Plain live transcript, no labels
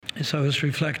As I was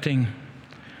reflecting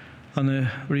on the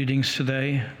readings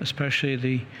today, especially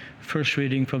the first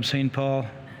reading from St. Paul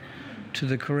to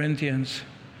the Corinthians,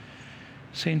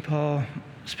 St. Paul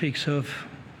speaks of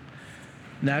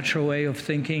natural way of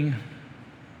thinking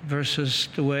versus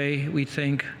the way we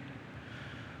think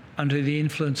under the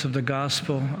influence of the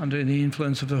gospel, under the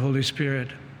influence of the Holy Spirit.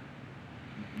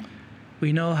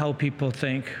 We know how people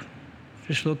think.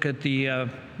 Just look at the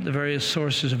various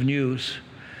sources of news,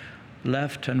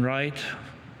 left and right,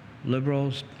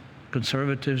 liberals,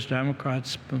 conservatives,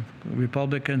 Democrats,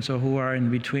 Republicans, or who are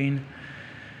in between.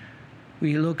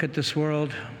 We look at this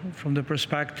world from the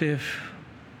perspective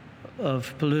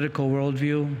of political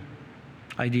worldview,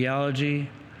 ideology,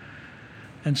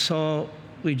 and so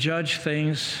we judge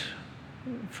things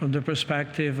from the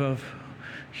perspective of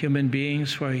human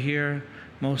beings who are here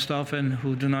most often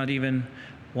who do not even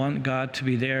want God to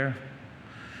be there.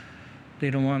 They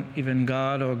don't want even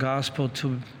God or gospel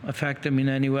to affect them in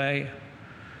any way.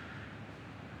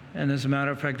 And as a matter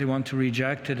of fact, they want to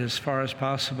reject it as far as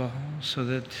possible so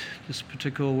that this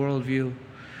particular worldview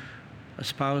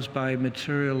espoused by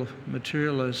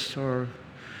materialists or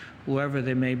whoever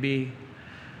they may be,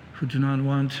 who do not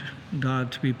want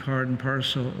God to be part and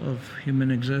parcel of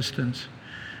human existence.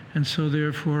 And so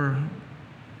therefore,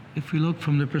 if we look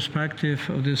from the perspective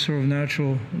of this sort of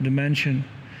natural dimension,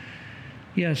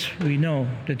 yes, we know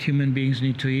that human beings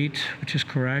need to eat, which is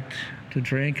correct, to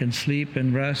drink and sleep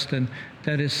and rest, and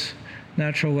that is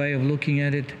natural way of looking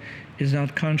at it is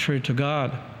not contrary to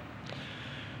God.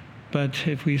 But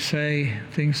if we say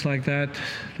things like that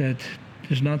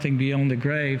there's nothing beyond the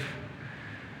grave,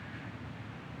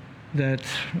 that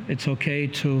it's okay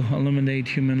to eliminate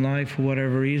human life for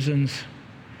whatever reasons,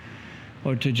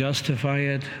 or to justify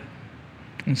it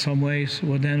in some ways,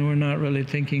 well then we're not really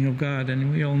thinking of God,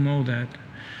 and we all know that.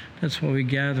 That's why we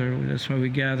gather. That's why we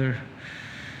gather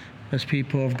as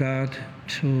people of God,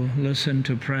 to listen,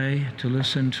 to pray, to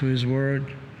listen to His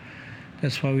Word.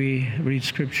 That's why we read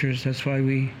Scriptures. That's why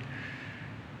we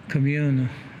commune,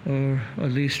 or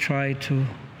at least try to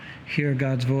hear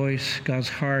God's voice, God's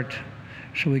heart,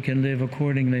 so we can live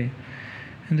accordingly.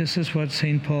 And this is what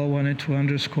St. Paul wanted to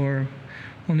underscore.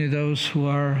 Only those who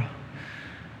are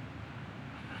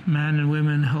men and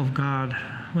women of God,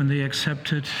 when they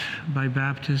accept it by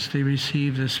baptism, they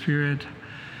receive the Spirit.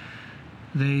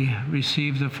 They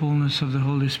receive the fullness of the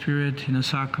Holy Spirit in the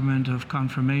sacrament of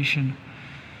confirmation.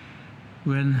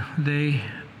 When they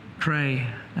pray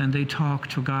and they talk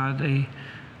to God,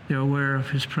 they're aware of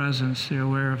His presence, they're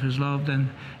aware of His love, then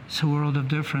it's a world of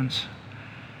difference.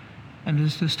 And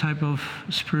it's this type of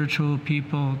spiritual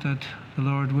people that the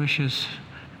Lord wishes,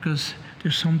 because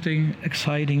there's something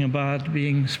exciting about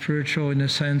being spiritual in the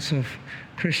sense of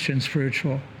Christian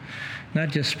spiritual, not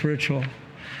just spiritual.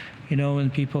 You know, when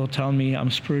people tell me I'm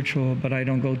spiritual, but I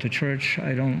don't go to church,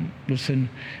 I don't listen,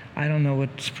 I don't know what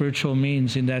spiritual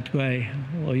means in that way.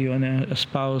 Well, you want to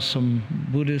espouse some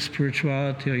Buddhist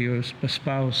spirituality, or you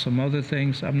espouse some other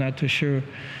things. I'm not too sure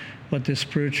what the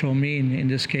spiritual mean in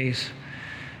this case.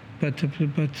 But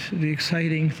the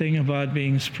exciting thing about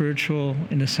being spiritual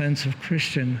in the sense of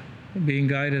Christian, being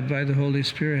guided by the Holy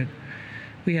Spirit,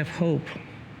 we have hope.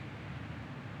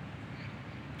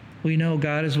 We know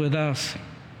God is with us.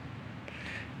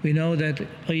 We know that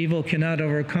evil cannot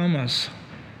overcome us.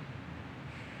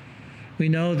 We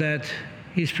know that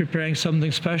He's preparing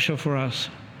something special for us.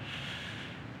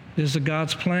 This is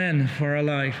God's plan for our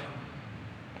life.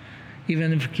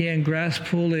 Even if we can't grasp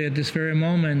fully at this very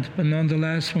moment, but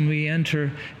nonetheless, when we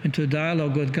enter into a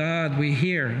dialogue with God, we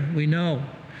hear, we know.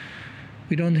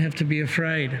 We don't have to be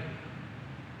afraid.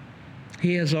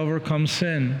 He has overcome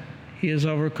sin. He has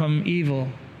overcome evil.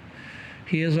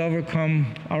 He has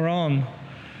overcome our own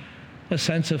a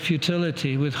sense of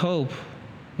futility with hope,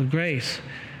 with grace,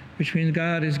 which means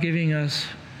God is giving us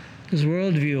this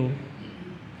worldview,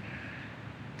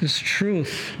 this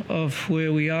truth of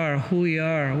where we are, who we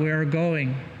are, where we're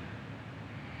going.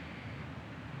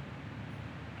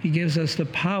 He gives us the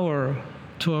power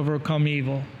to overcome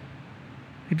evil.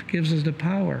 He gives us the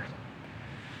power.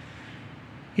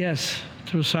 Yes,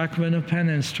 through sacrament of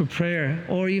penance, through prayer,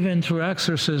 or even through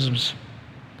exorcisms.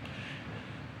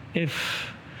 If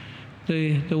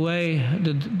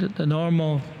the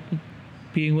normal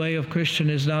being way of Christian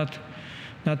is not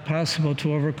possible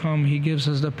to overcome, He gives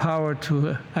us the power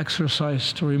to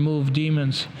exorcise, to remove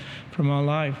demons from our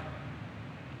life.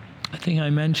 I think I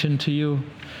mentioned to you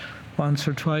once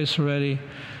or twice already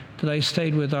that I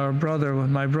stayed with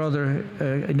my brother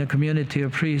in a community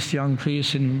of priests, young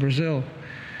priests in Brazil,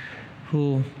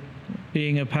 who,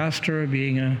 being a pastor,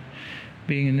 being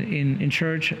in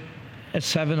church, at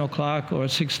 7 o'clock or at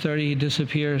 6:30 he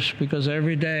disappears, because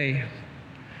every day,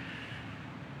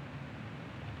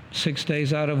 6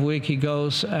 days out of a week, he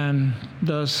goes and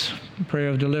does prayer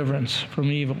of deliverance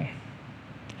from evil.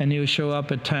 And he would show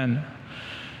up at 10.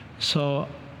 So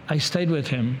I stayed with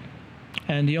him.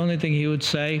 And the only thing he would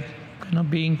say,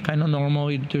 being kind of normal,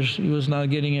 he was not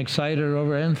getting excited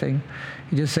over anything.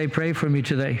 He'd just say, pray for me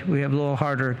today. We have a little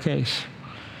harder case.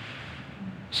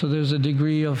 So there's a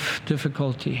degree of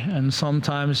difficulty. And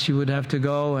sometimes you would have to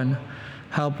go and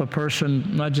help a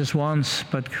person, not just once,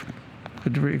 but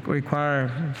could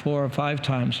require 4 or 5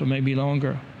 times, or maybe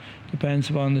longer. Depends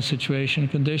upon the situation,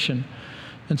 condition.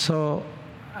 And so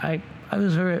I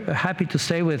was very happy to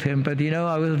stay with him, but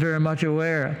I was very much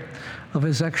aware of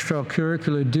his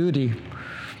extracurricular duty,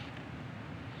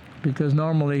 because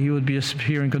normally he would be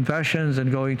hearing confessions and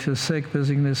going to the sick,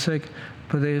 visiting the sick,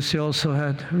 but he also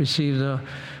had received a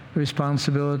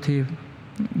responsibility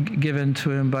given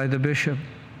to him by the bishop.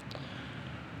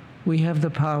 We have the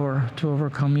power to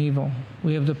overcome evil.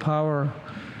 We have the power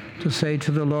to say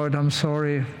to the Lord, I'm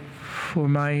sorry for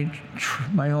my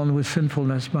own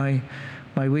sinfulness, my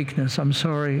weakness. I'm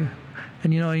sorry.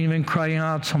 And even crying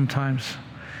out sometimes.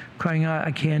 Crying out,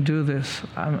 I can't do this.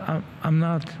 I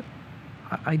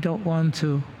don't want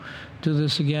to do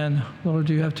this again. Lord,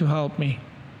 you have to help me,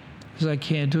 because I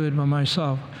can't do it by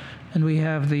myself. And we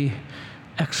have the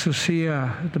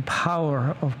exousia, the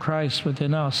power of Christ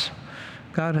within us.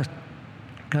 God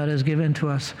has given to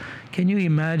us. Can you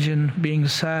imagine being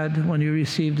sad when you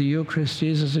receive the Eucharist,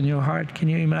 Jesus, in your heart? Can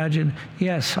you imagine?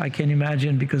 Yes, I can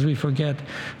imagine, because we forget.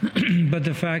 But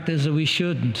the fact is that we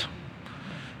shouldn't.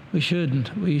 We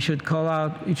shouldn't. We should call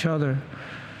out each other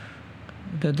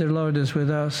that the Lord is with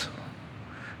us.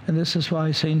 And this is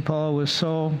why St. Paul was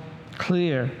so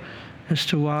clear as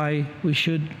to why we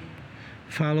should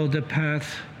follow the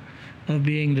path of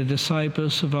being the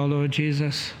disciples of our Lord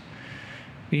Jesus.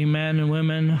 Being men and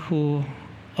women who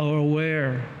are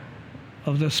aware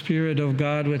of the Spirit of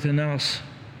God within us.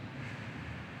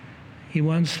 He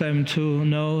wants them to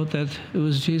know that it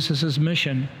was Jesus'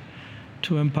 mission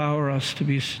to empower us to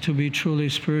be truly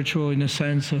spiritual, in the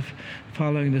sense of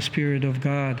following the Spirit of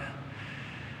God.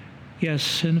 Yes,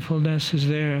 sinfulness is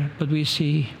there, but we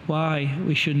see why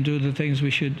we shouldn't do the things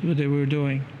that we're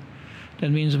doing.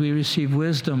 That means we receive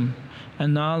wisdom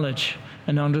and knowledge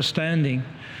and understanding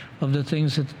of the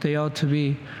things that they ought to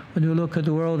be. When we look at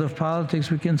the world of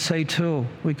politics, we can say too,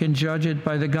 we can judge it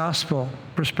by the gospel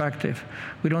perspective.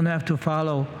 We don't have to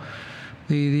follow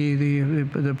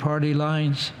the party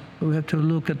lines. We have to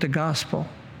look at the gospel.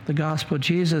 The gospel.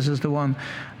 Jesus is the one.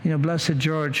 Blessed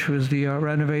George, who is the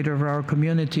renovator of our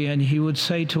community, and he would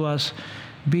say to us,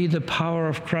 be the power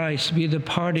of Christ, be the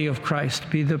party of Christ,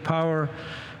 be the power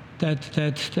that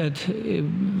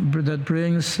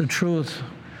brings the truth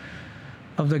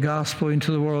of the gospel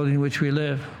into the world in which we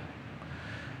live.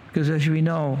 Because as we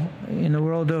know, in the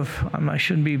world of, I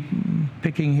shouldn't be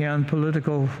picking here on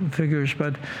political figures,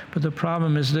 but the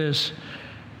problem is this,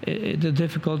 the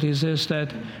difficulty is this,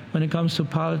 that when it comes to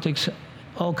politics,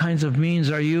 all kinds of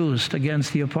means are used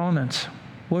against the opponents.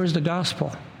 Where's the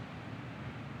gospel?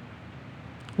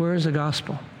 Where is the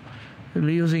gospel? You're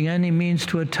using any means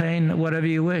to attain whatever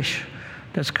you wish.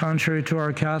 That's contrary to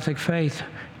our Catholic faith.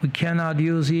 We cannot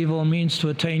use evil means to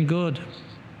attain good,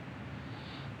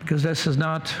 because this is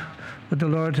not what the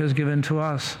Lord has given to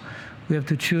us. We have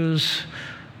to choose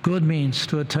good means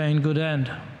to attain good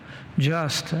end,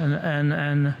 just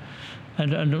and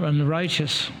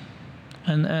righteous,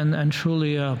 and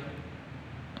truly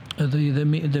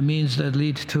the means that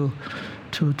lead to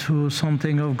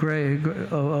something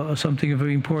of something of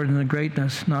very important and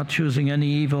greatness. Not choosing any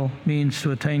evil means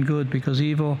to attain good, because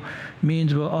evil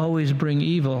means will always bring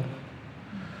evil.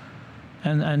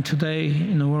 And today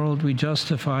in the world we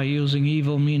justify using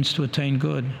evil means to attain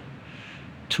good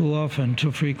too often,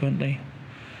 too frequently.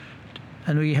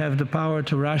 And we have the power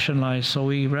to rationalize, so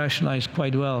we rationalize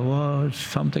quite well. Well, it's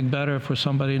something better for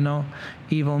somebody. No,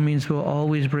 evil means will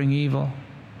always bring evil.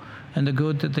 And the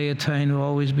good that they attain will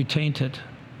always be tainted,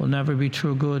 will never be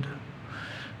true good.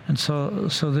 And so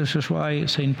this is why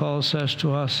St. Paul says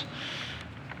to us,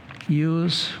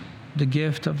 use the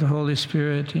gift of the Holy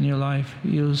Spirit in your life.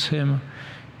 Use Him.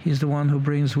 He's the one who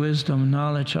brings wisdom,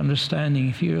 knowledge,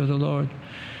 understanding, fear of the Lord.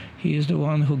 He is the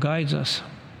one who guides us.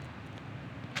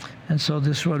 And so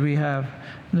this is what we have.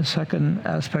 And the second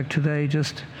aspect today,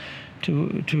 just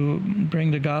to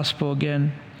bring the gospel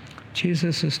again,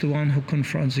 Jesus is the one who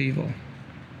confronts evil.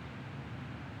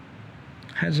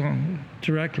 Head-on,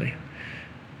 directly.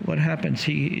 What happens?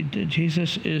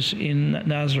 Jesus is in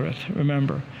Nazareth,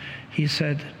 remember. He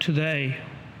said, today,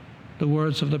 the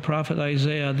words of the prophet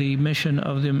Isaiah, the mission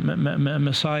of the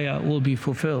Messiah will be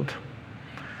fulfilled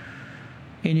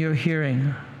in your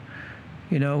hearing.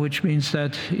 Which means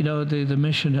that the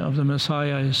mission of the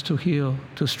Messiah is to heal,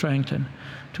 to strengthen,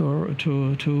 to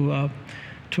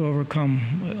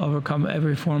overcome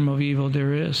every form of evil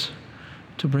there is,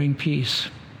 to bring peace.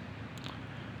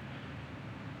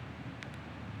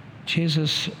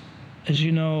 Jesus, as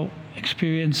you know,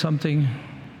 experienced something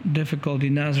difficult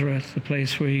in Nazareth, the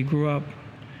place where he grew up,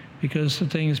 because the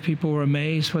thing is, people were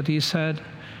amazed what he said,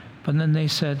 but then they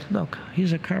said, "Look,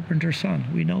 he's a carpenter's son.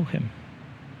 We know him.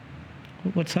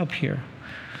 What's up here?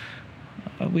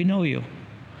 We know you."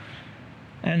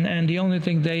 And the only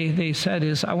thing they said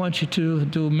is, "I want you to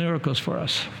do miracles for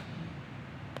us.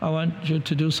 I want you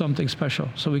to do something special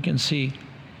so we can see."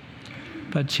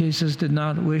 But Jesus did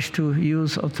not wish to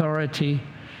use authority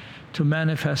to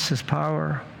manifest his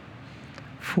power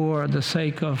for the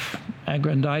sake of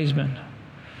aggrandizement.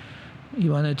 He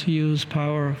wanted to use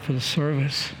power for the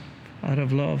service, out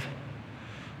of love,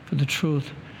 for the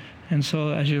truth. And so,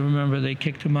 as you remember, they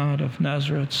kicked him out of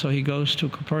Nazareth, so he goes to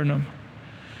Capernaum.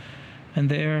 And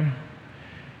there,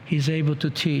 he's able to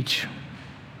teach,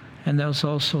 and that's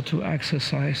also to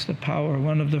exercise the power.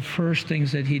 One of the first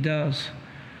things that he does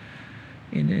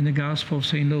in the Gospel of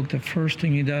St. Luke, the first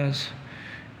thing he does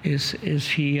is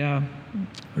he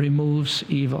removes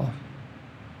evil.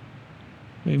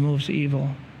 Removes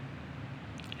evil.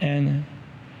 And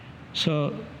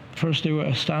so, first they were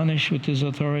astonished with his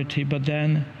authority, but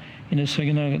then in the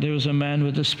synagogue, there was a man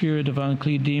with the spirit of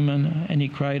unclean demon, and he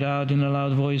cried out in a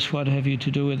loud voice, "What have you to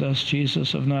do with us,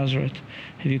 Jesus of Nazareth?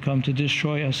 Have you come to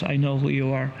destroy us? I know who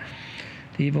you are."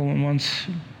 The evil one wants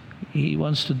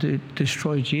to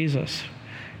destroy Jesus.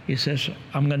 He says,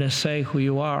 "I'm going to say who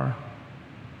you are."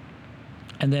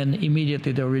 And then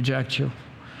immediately they'll reject you.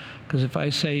 Because if I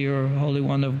say you're Holy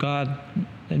One of God,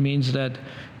 it means that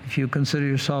if you consider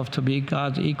yourself to be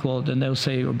God's equal, then they'll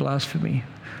say you're blasphemy.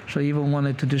 So he even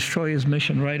wanted to destroy his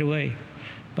mission right away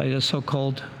by the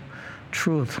so-called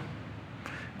truth,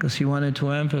 because he wanted to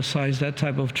emphasize that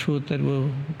type of truth that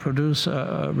will produce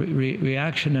a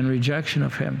reaction and rejection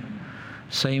of him,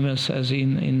 same as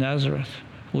in Nazareth.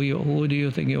 Who do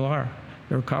you think you are?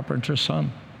 You're a carpenter's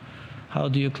son. How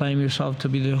do you claim yourself to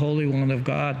be the Holy One of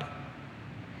God?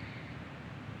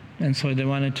 And so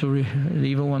the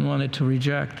evil one wanted to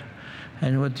reject.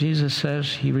 And what Jesus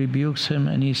says, he rebukes him,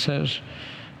 and he says,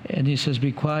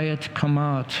 "Be quiet, come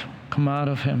out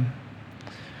of him."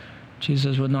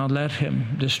 Jesus would not let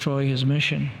him destroy his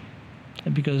mission.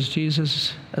 And because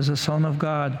Jesus, as a Son of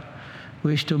God,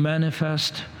 wished to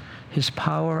manifest his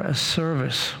power as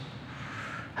service,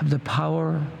 have the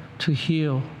power to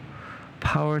heal,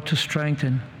 power to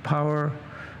strengthen, power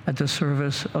at the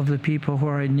service of the people who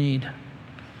are in need.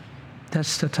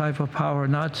 That's the type of power,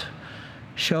 not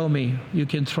show me. You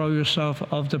can throw yourself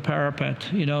off the parapet,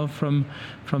 from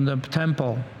the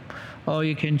temple. Oh,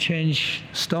 you can change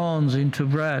stones into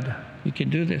bread. You can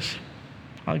do this.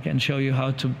 I can show you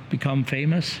how to become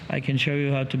famous. I can show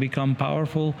you how to become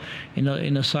powerful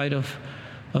in the sight of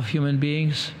human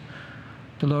beings.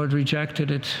 The Lord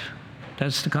rejected it.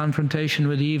 That's the confrontation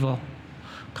with evil.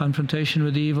 Confrontation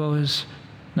with evil is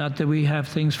not that we have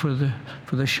things for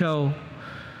the show,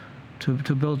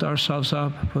 to build ourselves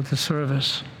up, but the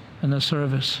service and the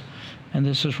service. And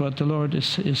this is what the Lord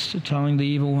is telling the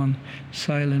evil one: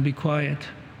 silent, be quiet.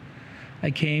 I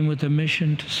came with a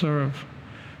mission to serve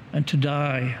and to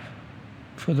die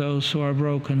for those who are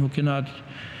broken, who cannot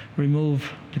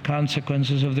remove the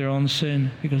consequences of their own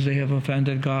sin because they have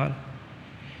offended God,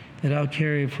 that I'll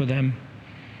carry for them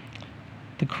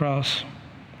the cross.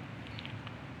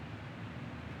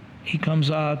 He comes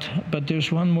out, but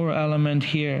there's one more element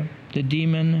here. The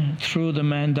demon threw the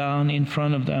man down in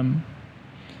front of them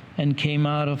and came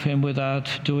out of him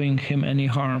without doing him any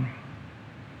harm.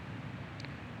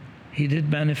 He did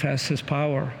manifest his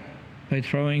power by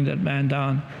throwing that man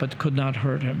down, but could not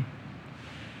hurt him.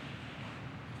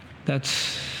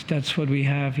 That's what we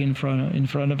have in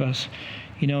front of us.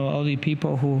 All the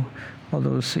people who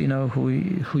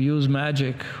use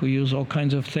magic, who use all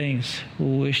kinds of things,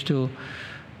 who wish to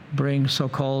bring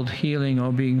so-called healing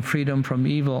or being freedom from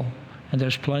evil. And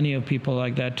there's plenty of people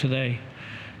like that today,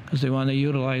 because they want to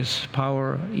utilize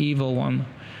power, evil one,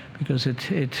 because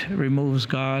it removes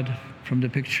God from the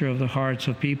picture of the hearts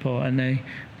of people, and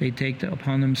they take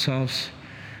upon themselves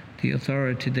the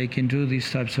authority. They can do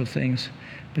these types of things.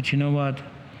 But you know what?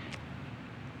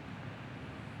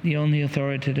 The only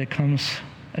authority that comes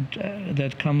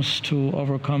to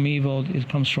overcome evil, it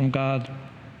comes from God.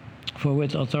 For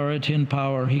with authority and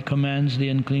power he commands the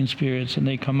unclean spirits, and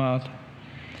they come out.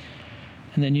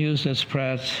 And the news that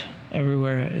spreads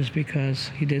everywhere is because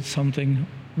he did something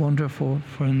wonderful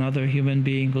for another human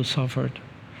being who suffered.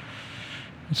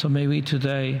 And so may we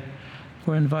today,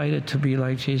 we're invited to be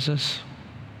like Jesus.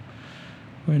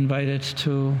 We're invited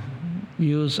to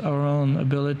use our own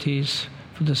abilities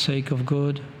for the sake of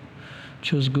good,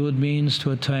 choose good means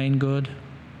to attain good,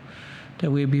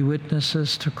 that we be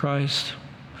witnesses to Christ,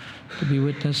 to be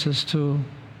witnesses to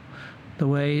the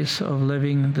ways of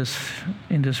living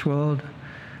in this world,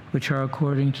 which are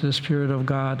according to the Spirit of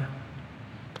God.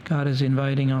 God is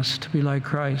inviting us to be like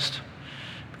Christ,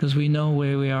 because we know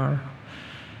where we are.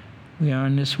 We are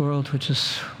in this world which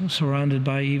is surrounded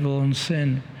by evil and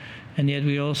sin, and yet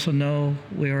we also know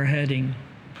where we're heading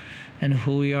and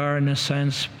who we are in a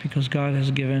sense, because God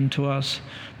has given to us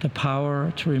the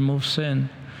power to remove sin.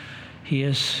 He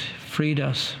has freed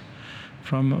us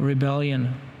from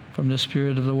rebellion, from the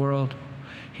spirit of the world.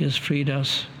 He has freed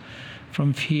us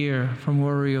from fear, from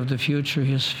worry of the future.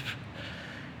 He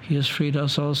has freed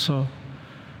us also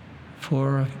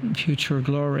for future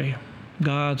glory,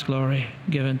 God's glory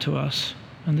given to us.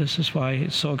 And this is why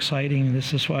it's so exciting.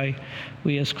 This is why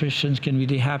we as Christians can be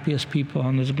the happiest people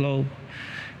on this globe,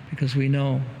 because we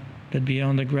know that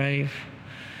beyond the grave,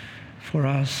 for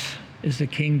us is the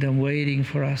kingdom waiting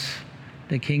for us,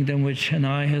 the kingdom which an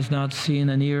eye has not seen,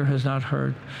 an ear has not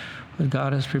heard, but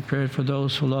God has prepared for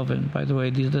those who love Him. By the way,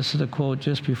 this is a quote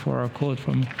just before our quote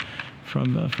from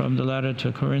the letter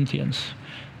to Corinthians.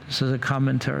 This is a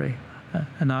commentary.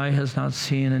 An eye has not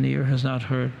seen, an ear has not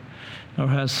heard, nor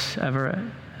has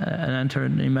ever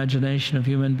entered the imagination of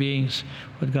human beings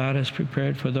what God has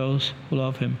prepared for those who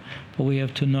love Him. But we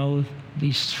have to know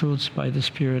these truths by the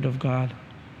Spirit of God.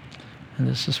 And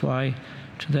this is why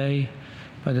today,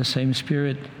 by the same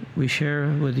Spirit, we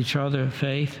share with each other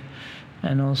faith,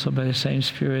 and also by the same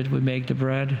Spirit we make the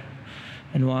bread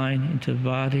and wine into the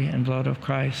body and blood of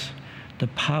Christ. The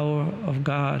power of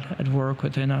God at work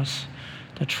within us,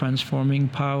 the transforming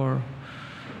power,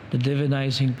 the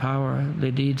divinizing power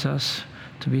that leads us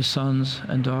to be sons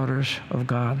and daughters of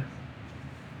God.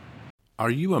 Are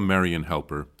you a Marian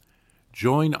helper?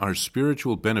 Join our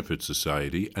Spiritual Benefit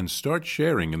Society and start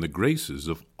sharing in the graces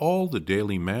of all the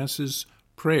daily masses,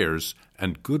 prayers,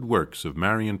 and good works of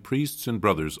Marian priests and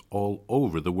brothers all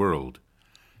over the world.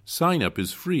 Sign up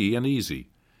is free and easy.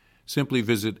 Simply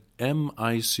visit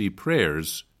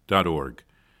micprayers.org.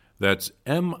 That's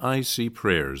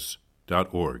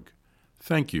micprayers.org.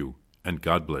 Thank you, and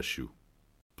God bless you.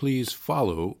 Please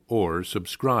follow or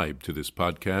subscribe to this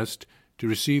podcast to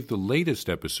receive the latest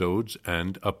episodes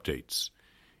and updates.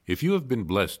 If you have been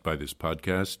blessed by this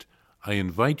podcast, I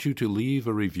invite you to leave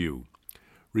a review.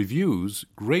 Reviews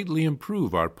greatly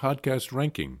improve our podcast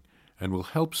ranking and will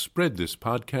help spread this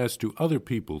podcast to other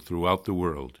people throughout the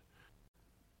world.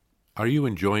 Are you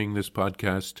enjoying this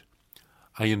podcast?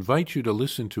 I invite you to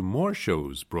listen to more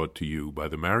shows brought to you by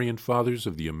the Marian Fathers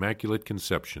of the Immaculate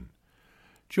Conception.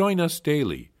 Join us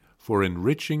daily for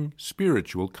enriching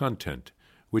spiritual content,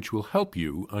 which will help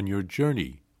you on your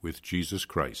journey with Jesus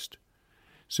Christ.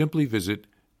 Simply visit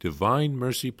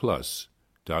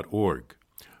DivineMercyPlus.org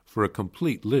for a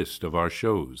complete list of our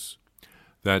shows.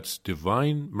 That's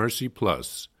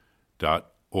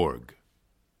DivineMercyPlus.org.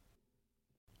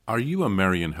 Are you a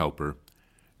Marian helper?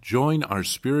 Join our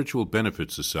Spiritual Benefit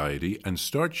Society and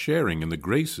start sharing in the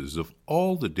graces of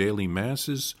all the daily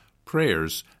masses,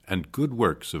 prayers, and good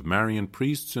works of Marian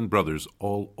priests and brothers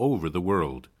all over the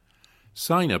world.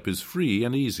 Sign up is free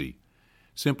and easy.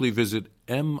 Simply visit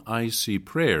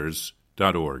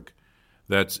micprayers.org.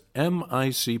 That's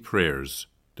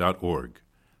micprayers.org.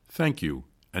 Thank you,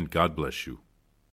 and God bless you.